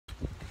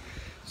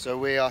So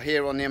we are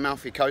here on the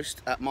Amalfi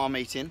coast at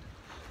Marmeeting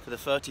for the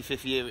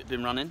 35th year it's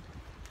been running,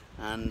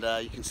 and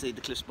you can see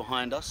the cliffs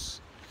behind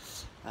us,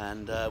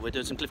 and we're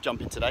doing some cliff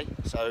jumping today,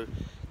 so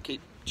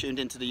keep tuned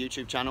into the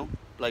YouTube channel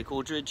Blake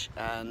Aldridge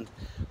and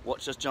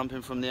watch us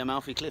jumping from the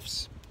Amalfi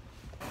cliffs.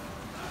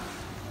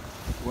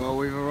 Well,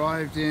 we've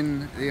arrived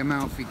in the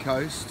Amalfi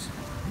coast.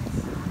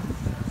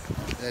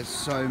 There's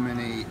so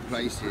many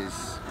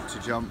places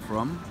to jump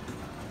from.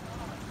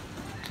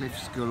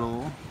 Cliffs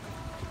galore,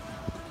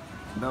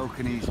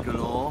 balconies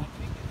galore.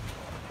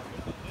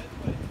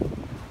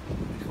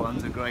 This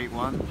one's a great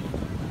one,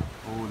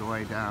 all the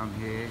way down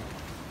here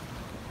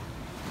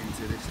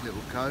into this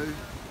little cove.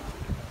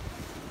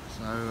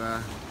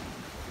 So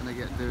gonna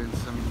get doing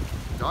some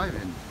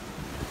diving.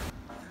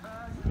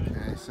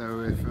 Okay, so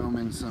we're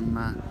filming some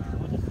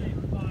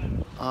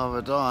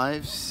other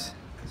dives.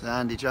 There's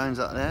Andy Jones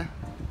up there.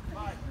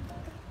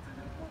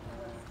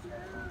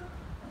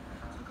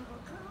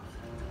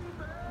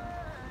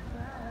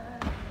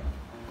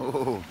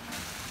 Oh,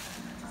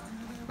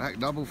 back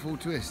double full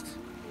twist.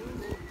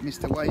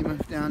 Mr.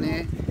 Weymouth down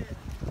here,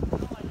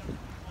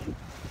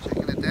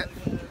 checking the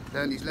depth.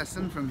 Learned his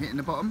lesson from hitting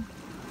the bottom.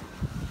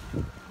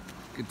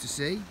 Good to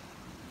see.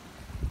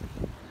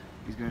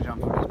 He's going to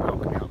jump from his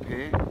balcony up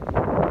here.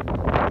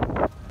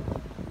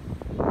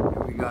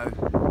 Here we go.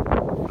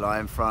 Fly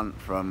in front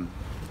from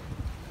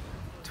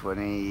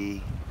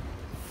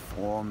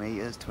 24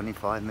 metres,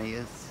 25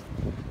 metres.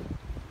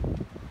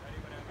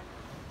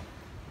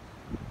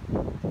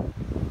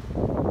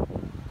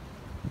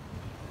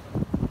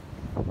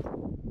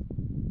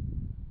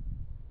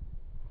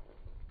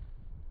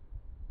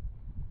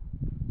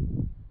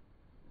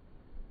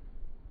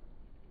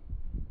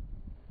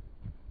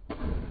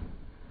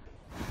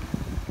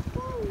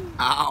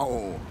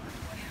 Ow!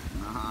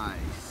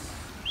 Nice.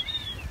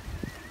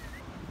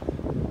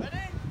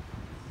 Ready?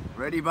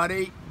 Ready,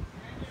 buddy?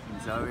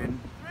 So in.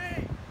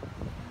 3,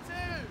 2,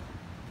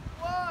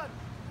 1.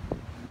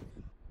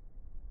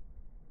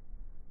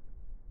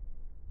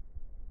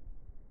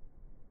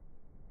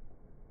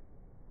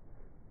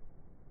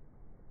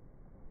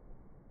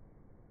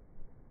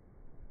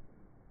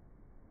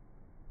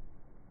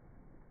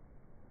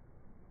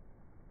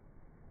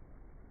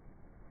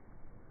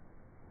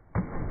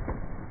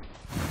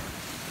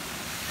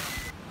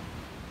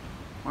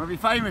 Want to be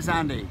famous,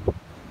 Andy?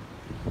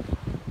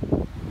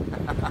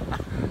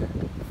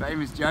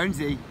 Famous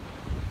Jonesy.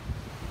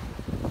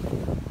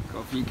 Got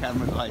a few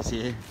camera guys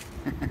here.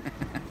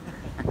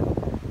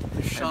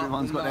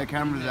 Everyone's got their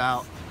cameras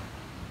out.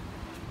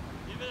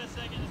 Give it a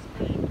second, it's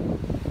pretty.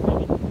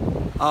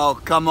 Oh,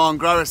 come on,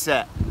 grow a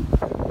set.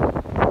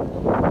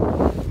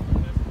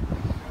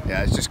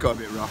 Yeah, it's just got a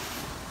bit rough.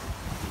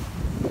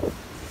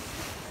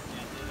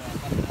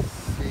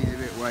 Sea's a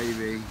bit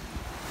wavy.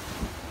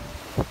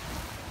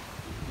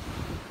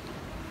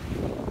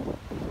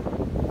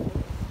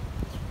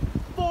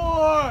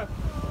 Four,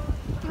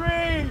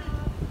 3,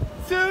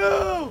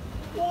 2,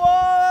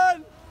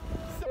 1.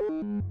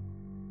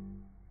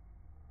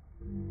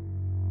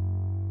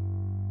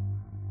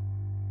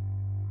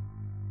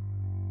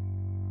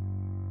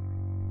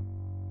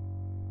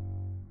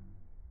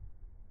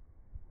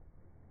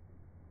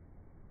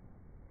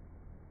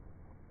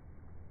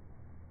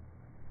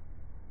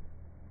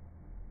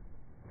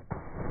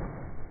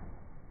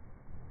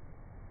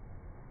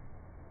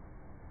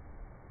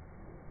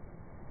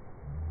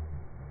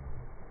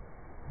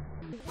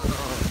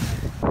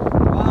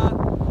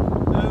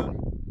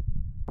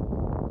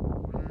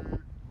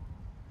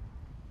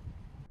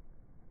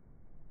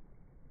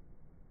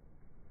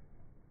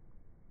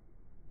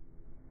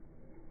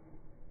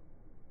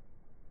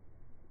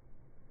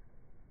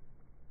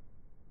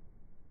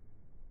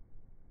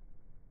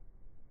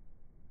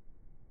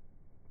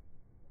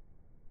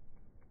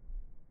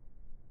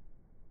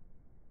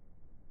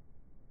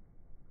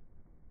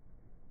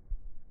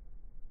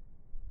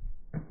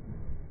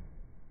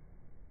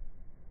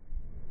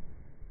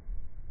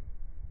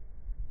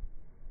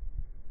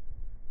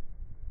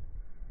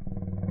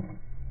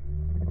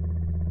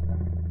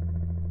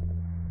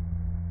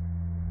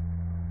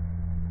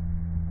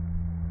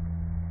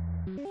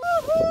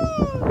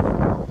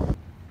 Woohoo!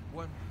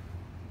 One.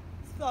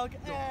 Thug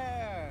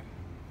air.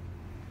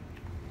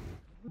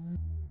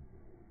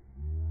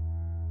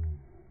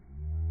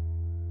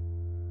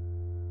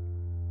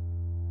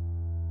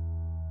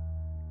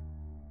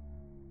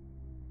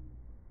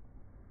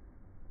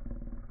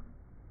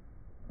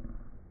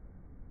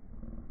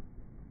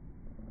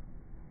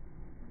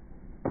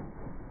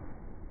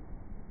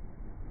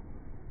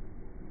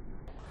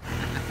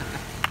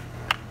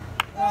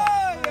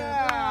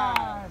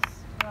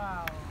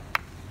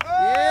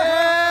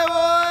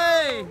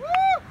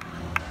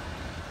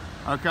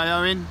 Okay,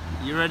 Owen,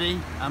 you ready?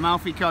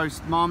 Amalfi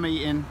Coast,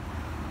 Marmeeting.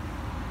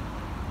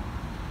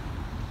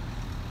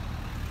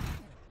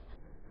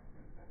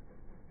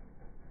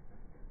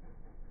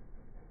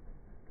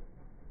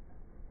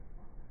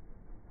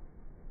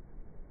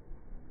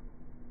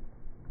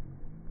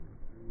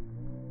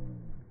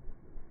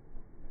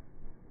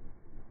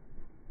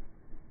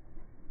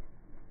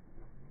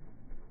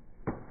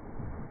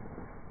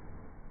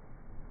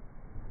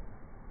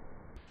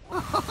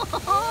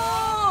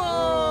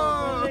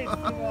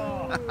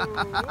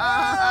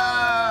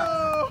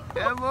 Yeah,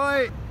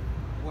 boy.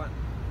 One.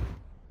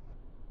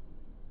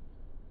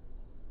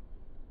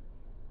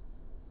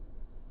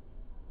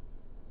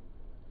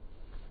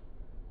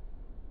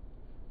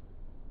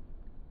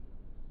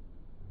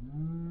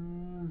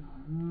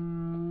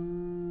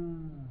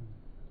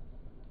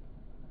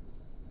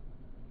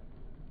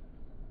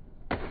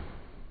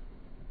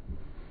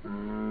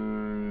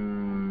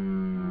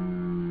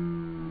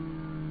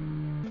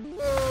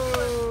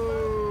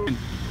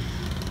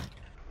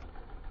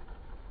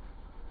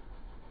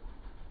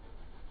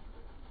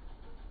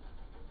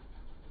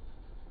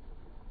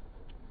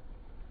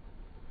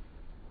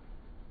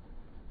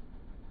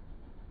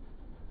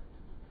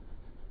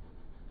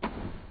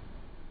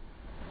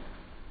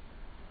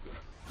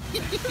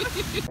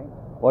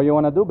 What you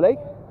want to do, Blake?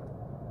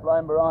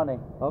 Flying Barani.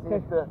 Okay. See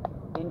if the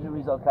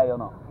injury's okay or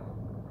not.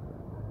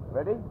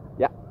 Ready?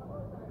 Yeah.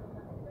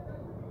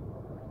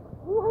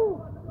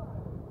 Woohoo!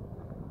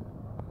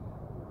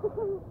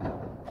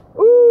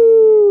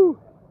 Ooh!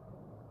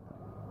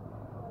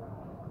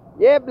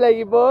 Yeah,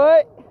 Blakey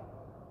boy!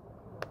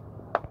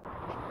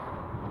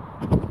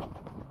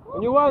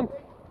 When you want.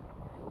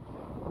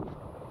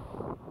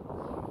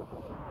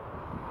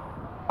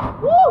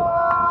 Woo!